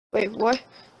Wait, what?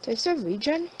 Did I start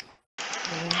regen?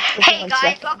 Hey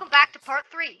guys, welcome back to part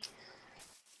 3.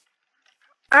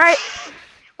 Alright.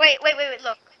 Wait,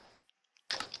 look.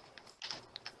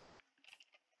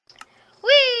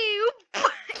 Whee!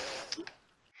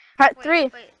 Part 3.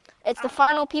 Wait. It's the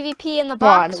final PvP in the Come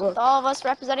on, box look. with all of us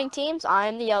representing teams.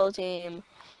 I'm the yellow team.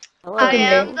 Hello. I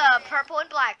am me. the purple and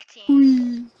black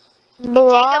team.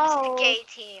 Jacob's the gay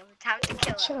team. Time to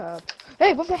kill Shut him. up.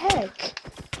 Hey, what the heck?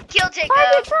 Kill Jacob.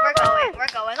 We're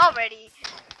going already.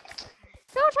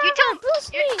 Go, Trevor!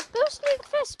 Boost me with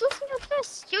fist! Boost me with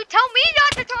fist! You tell me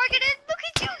not to target it. Look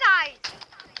at you guys.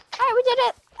 Alright, we did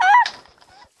it! Ah!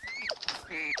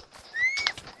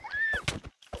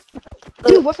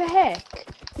 Dude, what the heck?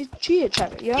 You cheated,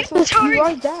 Trevor. You're not supposed to. You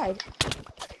already died.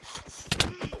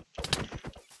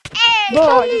 Hey,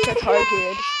 Bro, I just got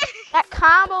targeted. That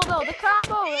combo though, the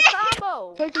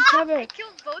combo! Targeted Trevor. I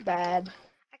killed both. Bad.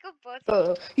 I killed both.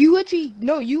 Oh, you literally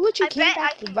came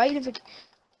back right of it.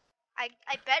 I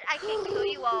bet I can kill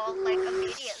you all, like,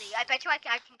 immediately. I bet you I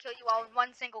can kill you all in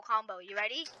one single combo. You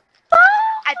ready?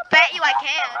 I bet you I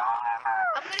can.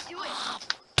 I'm gonna do it.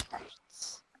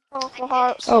 Oh,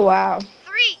 hearts. Oh, wow.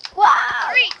 3. Wow!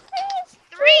 3.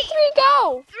 3,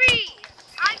 go! 3.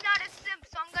 I'm not a simp,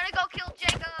 so I'm gonna go kill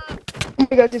Jacob. Oh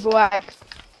my god, this black.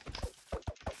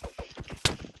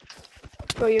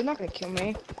 Bro, you're not gonna kill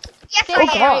me. Yes, Oh I am.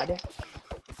 god.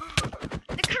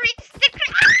 The creep.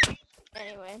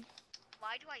 Anyway.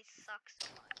 Why do I suck so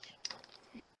much?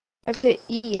 I have to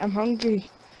eat. I'm hungry.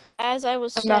 As I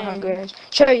was I'm saying. not hungry.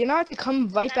 Trevor, you're not have to come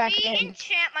right Let back me in.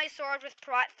 enchant my sword with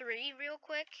Prot 3 real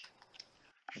quick.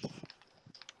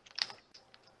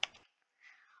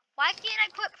 Why can't I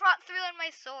put Prot 3 on my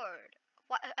sword?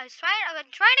 What, I've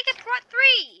been trying to get Prot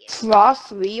 3. Prot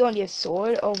 3 on your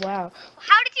sword? Oh wow.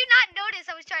 How did you not notice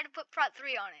I was trying to put Prot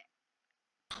 3 on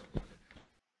it?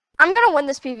 I'm gonna win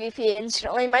this PvP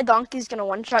instantly. My donkey's gonna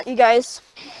one-shot you guys.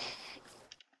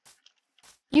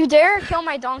 You dare kill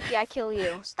my donkey, I kill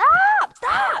you. Stop!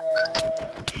 Stop!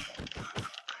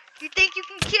 You think you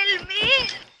can kill me?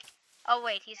 Oh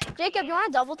wait, he's Jacob, you want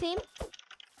a double team?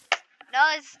 No,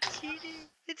 it's cheating.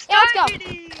 It's Yeah, let's go.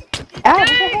 targeting. Ow, what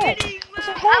the heck? Targeting, What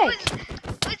the man. heck? I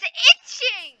was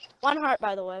itching. 1 heart,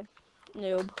 by the way.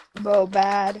 Noob. Bro,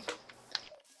 bad.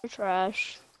 You're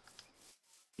trash.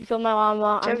 You killed my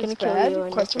llama, I'm Trevor's gonna kill bad? you.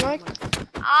 And Question mark? Can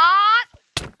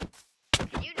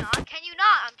you not? Can you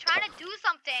not? I'm trying to do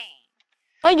something.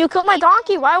 Wait, you killed my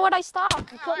donkey. Why would I stop?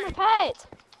 You killed my pet.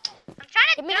 I'm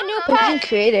trying to Give me do a new We're pet. being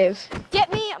creative.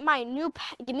 Get me my new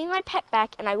pet. Give me my pet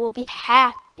back, and I will be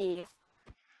happy.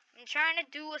 I'm trying to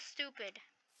do a stupid.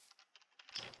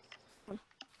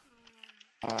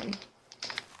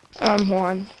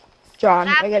 Juan. John,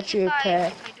 I got you a Guys,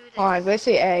 pet. if I do this. On, where's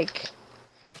the egg?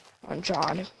 On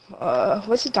John.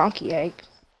 What's the donkey egg?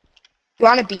 You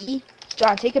want a bee?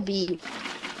 John, take a bee.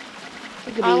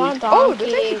 Take a bee. I want a Oh,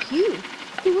 donkey. that's actually cute.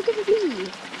 Dude, look at the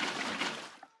bee.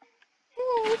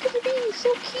 Oh, look at the bee.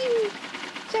 So cute.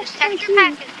 It's This actually texture cute.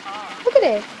 pack is hard. Look at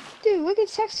it. Dude, look at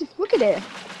texture. Look at it.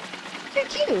 So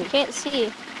cute. Can't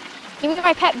see. Give me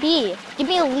my pet bee. Give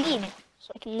me a lead,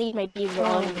 so I can lead my bee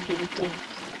while in the PvP.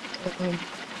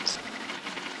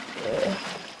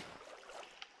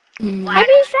 My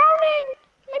bee's drowning.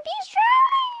 My bee's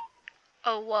drowning.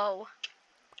 Oh, whoa.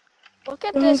 Look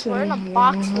at this. We're in a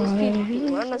box with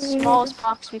PvP. We're in the smallest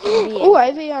box we can be in. Oh, I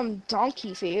have a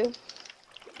donkey for you.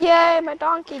 Yay, my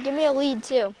donkey. Give me a lead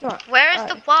too. Where's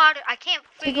the water? I can't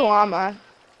Take a figure. llama.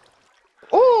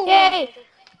 Oh. Yay!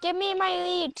 Give me my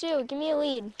lead too. Give me a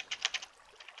lead.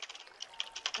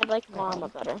 I like llama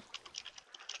better.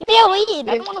 Give me a lead.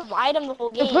 I don't want to ride him the whole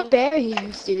They game. put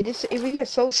barriers, dude. This arena is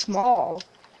so small.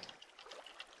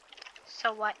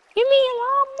 So what? Give me a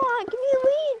llama. Give me a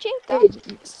lead, Jacob.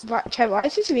 Dude, Trevor, why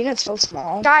is this arena so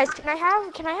small? Guys, can I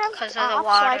have 'Cause of the off so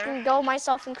I water. can go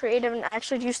myself and creative and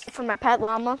actually do stuff for my pet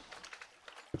llama?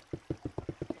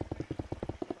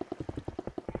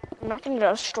 I'm not gonna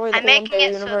destroy the I'm whole making entire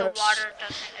it so the universe. water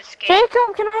doesn't escape.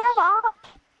 Jacob, can I have off?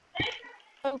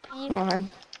 OP. Come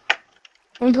on.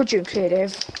 Let me put you in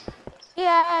creative.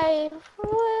 Yay!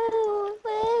 Woo!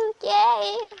 Woo!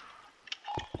 Yay!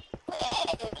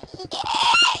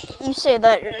 You say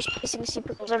that you're just placing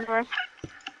secrets everywhere.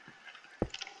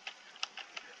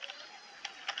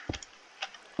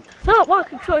 Not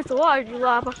walking choice of water, you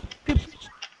lava.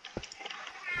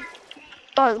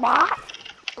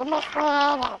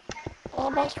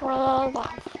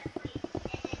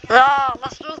 Yeah,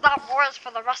 let's use that voice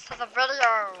for the rest of the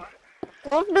video.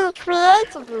 I'm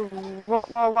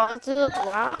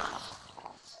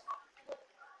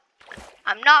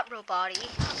not Roboti.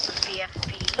 I'm the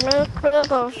BFB.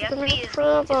 PFP is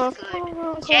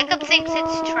good. Jacob thinks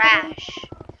it's trash.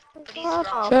 But he's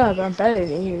wrong. Shut up, I'm better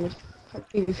than you.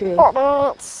 PvP.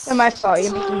 It's not my fault,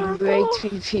 you're making great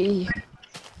PvP.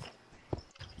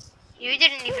 You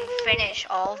didn't even finish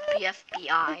all of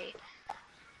PFBI.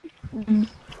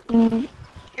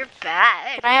 You're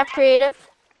bad. Can I have creative?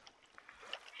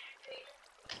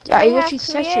 Yeah, I you have actually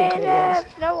said you're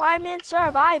creative. No, I'm in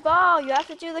survival. You have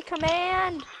to do the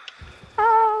command.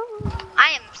 Oh.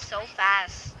 I am so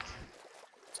fast.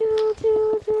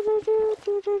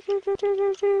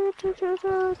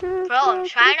 Bro, I'm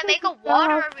trying to make a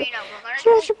water arena. We're gonna do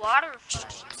a water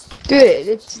fight. Dude,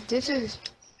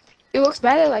 it looks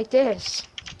better like this.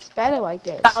 It's better like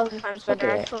this. 1,000 times Look better,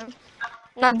 at it. actually.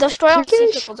 Now, destroy all Can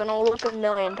you secrets and it'll look a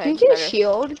million Can you times get a better.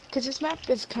 shield? Because this map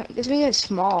is this thing is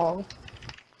small.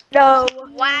 No,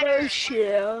 Water.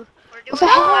 shield. We're What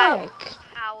doing the water. heck?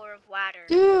 Power of water.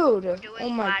 Dude! We're doing Oh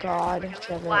my water. god. We're doing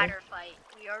Trevor. water fight.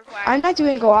 We are water. I'm not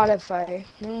doing a water fight.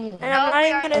 And No, I'm not we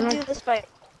even are gonna not. do this fight.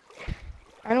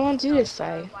 I don't want to do this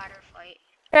fight. Water fight.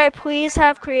 Alright, please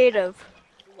have creative.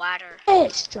 Water.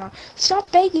 Yes, John. Stop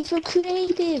begging for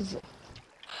creative.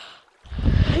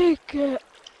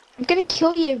 I'm gonna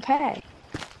kill you in pay.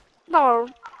 No,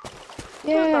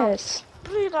 Yes.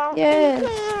 please don't. Yes.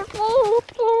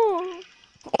 Please.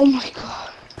 Oh my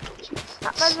god.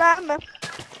 Not my llama.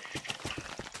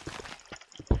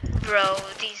 Bro,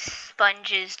 these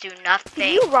sponges do Can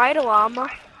nothing. you ride a llama?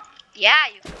 Yeah,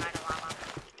 you can ride a llama.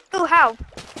 Oh, how?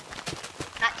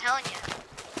 Not telling you.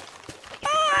 But you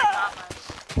can ride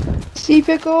llamas. Sea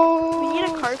pickle. We need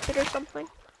a carpet or something.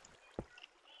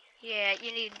 Yeah,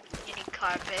 you need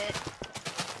carpet.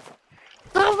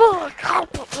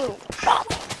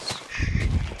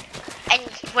 And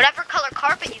whatever color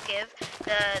carpet you give,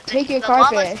 Take your the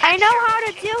carpet. llama's I know texture how will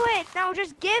to change. do it. Now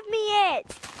just give me it.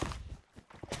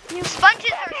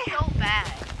 Sponges are so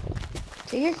bad.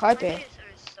 Take your carpet. Sponges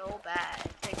are so bad.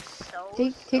 Like so.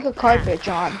 Take so a bad. carpet,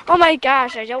 John. Oh my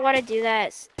gosh, I don't want to do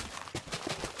that.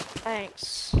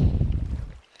 Thanks.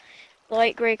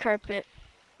 Light gray carpet.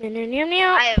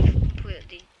 I have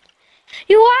completely.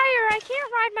 You liar! I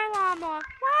can't ride my llama.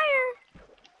 Liar!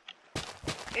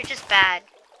 You're just bad.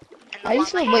 And the I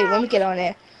just llama wait. Let me get on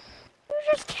it. You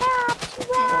just capped. You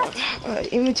rat.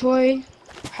 Inventory.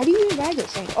 How do you even ride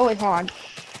this thing? Oh wait, hold on.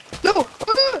 No.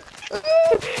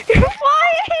 You're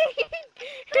flying!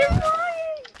 You're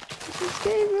flying! This is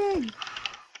saving.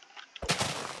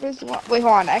 Where's one? Wait,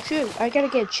 hold on. Actually, I gotta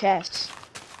get a chest.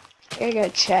 I gotta get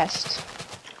a chest.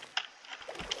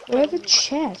 Where's the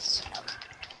chest?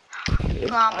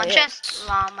 Llama Oh, yeah. chest,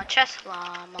 llama chest,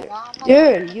 llama.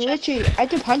 Dude, you literally, I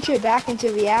can punch it back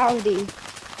into reality.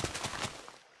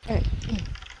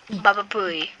 Baba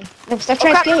Booey. No, stop Oh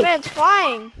trying crap, to my escape. man's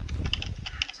flying.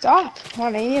 Stop. Come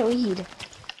on, I need a lead.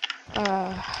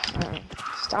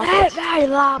 Stop Let it. my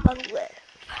llama live.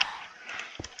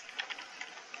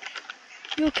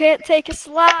 You can't take a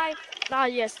slide. Ah,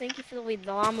 yes, thank you for the lead.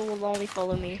 The llama will only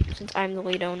follow me since I'm the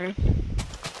lead owner.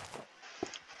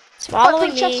 It's I following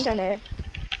put me. chest on it.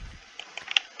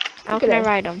 How Look can at I it.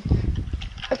 ride him?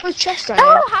 I put chest on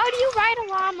Oh, it. how do you ride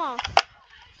a llama?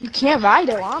 You can't ride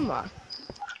a llama.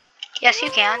 Yes,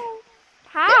 you can.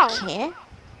 How? You can't.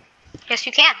 Yes,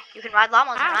 you can. You can ride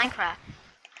llamas How? in Minecraft.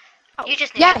 Oh. You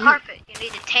just need Yeah, a carpet. You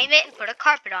need to tame it and put a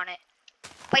carpet on it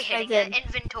by hitting the did.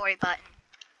 inventory button.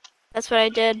 That's what I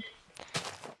did.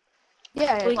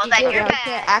 Yeah, Well, you then did, you're but I bad.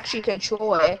 can't actually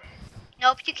control it.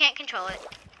 Nope, you can't control it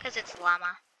because it's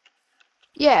llama.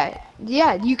 Yeah,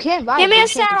 you can't ride Give it, me you a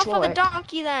can't saddle control for the it.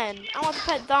 donkey then. I want the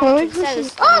pet Well, donkey wait, instead of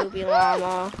listen. Ah! Scooby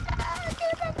llama.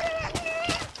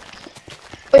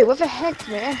 Wait, what the heck,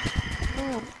 man?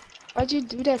 Oh, why'd you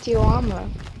do that to your llama?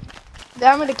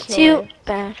 Then I'm gonna kill Too it.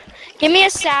 bad. Give me a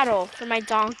saddle for my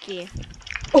donkey.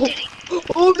 Oh,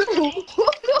 oh no!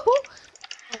 Oh no!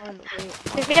 Hold on, wait.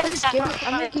 Give me a I'm saddle.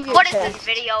 gonna give you a What is chest. this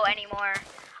video anymore?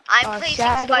 I'm placing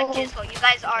saddle, sponges while you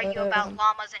guys argue about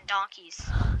llamas and donkeys.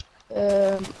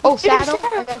 Oh, saddle.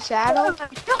 I got a saddle.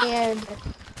 And,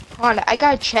 hold on, I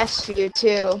got a chest for you,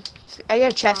 too. I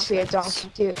got a chest for your donkey,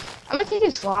 too. I'm gonna take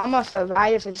this llama for a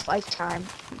ride of its lifetime.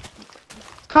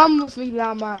 Come with me,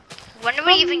 llama. When are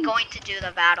we even going to do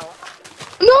the battle?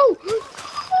 No!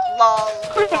 Lol,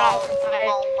 llama.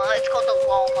 It's called the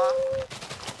llama.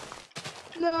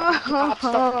 Hops,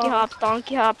 donkey No! hops,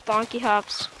 donkey hops, donkey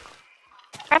hops.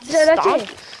 That's Yeah, that's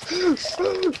donkey.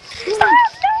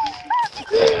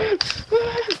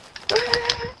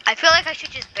 I feel like I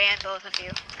should just ban both of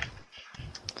you.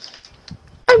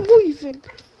 I'm leaving.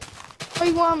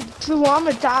 The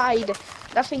llama died.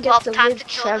 Nothing Well, gets to time live, to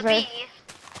kill Trevor. the bee.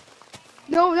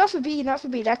 No, not for me, not for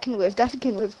me. That can live. That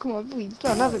can live. Come on, please.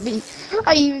 No, not for me.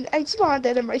 I spawned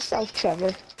that in myself,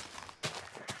 Trevor.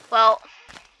 Well,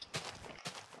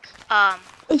 I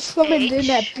summoned in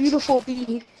that H. beautiful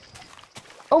bee.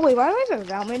 Oh wait, why do I have a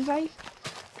realm invite?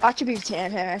 Attribute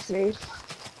 10 has me.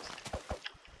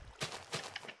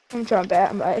 I'm trying to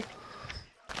bat invite.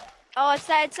 Oh, it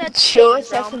said Sure,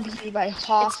 Caden's realm. SMB by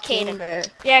Hawk Caden. Gamer.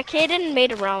 Yeah, Caden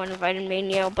made a realm and invited me,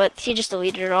 Neo, but he just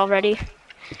deleted it already.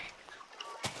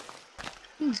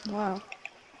 Wow.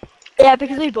 Yeah,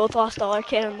 because we both lost all our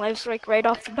Caden lives like right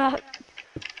off the bat.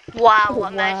 Wow, Oh,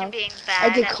 imagine wow. being I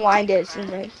bad declined at it,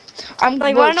 isn't I'm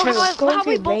Like, well, wanna know Trevor, go how into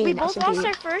we your both brain, lost SMB.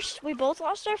 our first? We both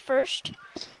lost our first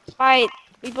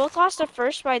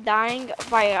by dying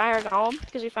by Iron Golem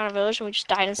because we found a village and we just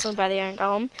died instantly by the Iron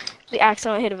Golem. We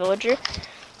accidentally hit a villager.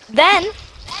 Then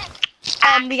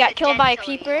we got killed by a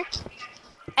creeper.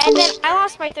 And then I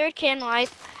lost my third can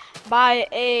life by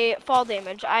a fall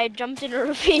damage. I jumped in a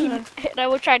ravine and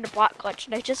I tried to block clutch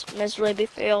and I just miserably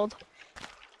failed.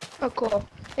 Oh, cool.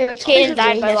 Yeah, Caden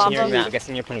died by lava. I'm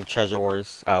guessing you're playing Treasure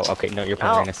Wars. Oh, okay, no, you're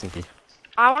playing SMP.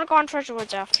 I want to go on Treasure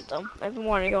Woods after them. I've been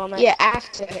wanting to go on that. Yeah,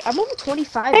 after. I'm over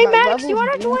 25. Hey my Max, you level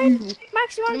want to join? blue.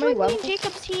 Max, you want to My join me level- and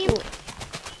Jacob's team?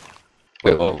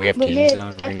 Wait, well, we have But teams yeah,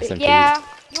 now. SMP. Yeah.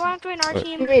 You want to join our Wait.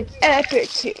 team? You're an epic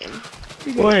team.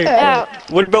 Wait, Yeah.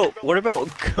 what about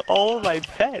all of my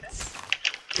pets?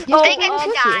 Oh, think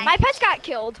it's died. My pets got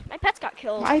killed.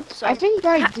 So. I think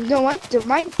you know what?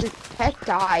 My pet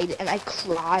died and I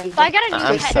cried. So I got a new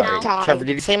I'm pet sorry, now. Trevor.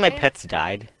 Did you say my pets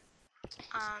died?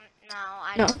 No,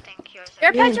 I No. don't think yours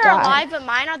Your are. pets didn't are die. alive, but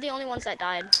mine are the only ones that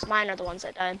died. Mine are the ones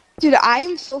that died. Dude, I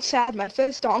am so sad. My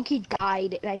first donkey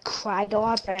died and I cried a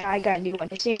lot, but I got a new one.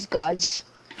 His name's Guz.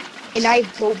 And I have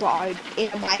Bobard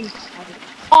in my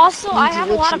Also, I Needs have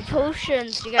a lot of elixir.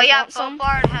 potions. Do you Oh guys yeah, want some?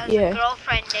 Bobard has Yeah. a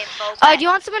girlfriend named Bobard. Do you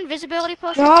want some invisibility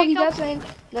potions, No, Jacob? he doesn't.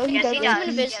 No, he Yes, doesn't. he does.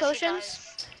 Some invis Yes, he potions?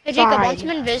 does. Hey Jacob, Fine. want some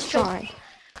invis potions? Fine.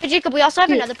 Hey Jacob, we also have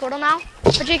Dude. another portal now.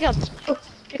 But Jacob, We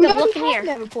Jacob, already look in have here.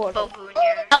 never portal.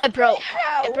 Boboonier. Oh, it broke.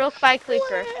 It broke by a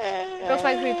creeper. It broke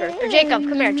by a creeper. Or Jacob,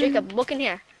 come here. Jacob, look in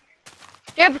here.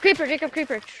 Jacob,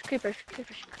 creeper.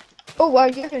 Oh, wow,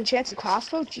 you have a chance at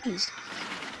crossbow? Jeez.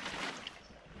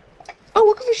 Oh,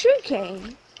 look at the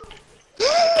sugarcane.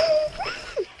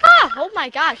 Ah! Oh my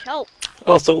gosh, help.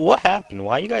 Oh, so what happened?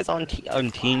 Why are you guys on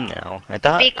team now? I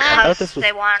thought Because this was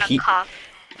they want to copy.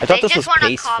 I thought They this just was want to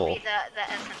peaceful. copy the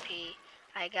SMP,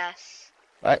 I guess.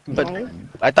 But No.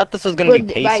 I thought this was gonna be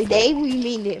But peaceful. by they,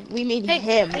 we mean Hey,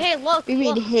 him. hey, look. We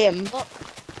mean look. him. Look.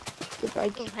 By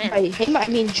him. him, I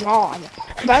mean John.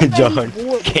 By John,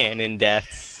 Wood. cannon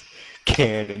deaths.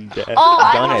 Cannon deaths. Oh,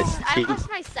 John I has two. lost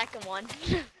my second one.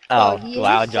 Oh, yeah,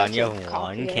 wow, he's John, such you a have copy.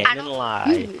 one. I Can't don't- lie.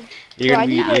 You- You're Well, I gonna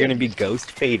be need you're to- gonna be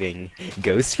ghost fading.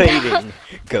 Ghost fading.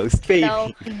 Ghost fading.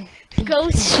 No.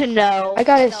 Ghost no. I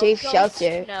got a No, safe ghost,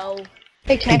 shelter. No.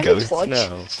 Hey, can I have a Ghost torch?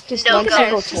 no. Just No one ghost.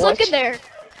 single Just look torch. in there.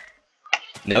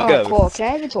 No Oh, ghosts. cool. Can I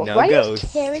have a torch? No Why do you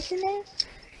ghosts. have carrots in there?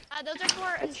 Those are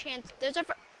for enchant. Those are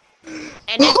for.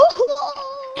 And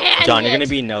John, you're gonna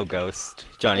be no ghost.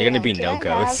 John, you're gonna be Can no I have-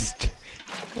 ghost.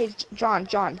 Hey, John,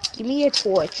 give me a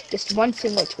torch. Just one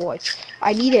single torch.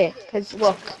 I need it, because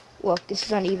look, this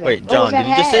is uneven. Wait, What John, was that did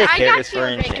you just say a hat? I carrot got is for you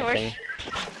a big enchanting?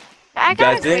 I got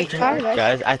Guys, a great torch.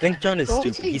 guys, I think John is Don't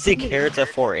stupid. say He said me. carrots are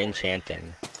for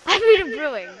enchanting. I made a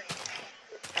brewing.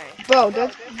 Bro,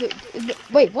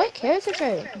 wait, what carrots are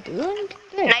for doing?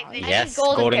 Night vision. Yes,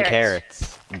 golden golden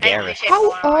carrots. carrots. Carrots. vision.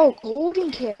 How? Oh,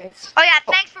 golden carrots. Oh yeah,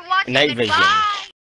 thanks for watching. Night Goodbye. vision.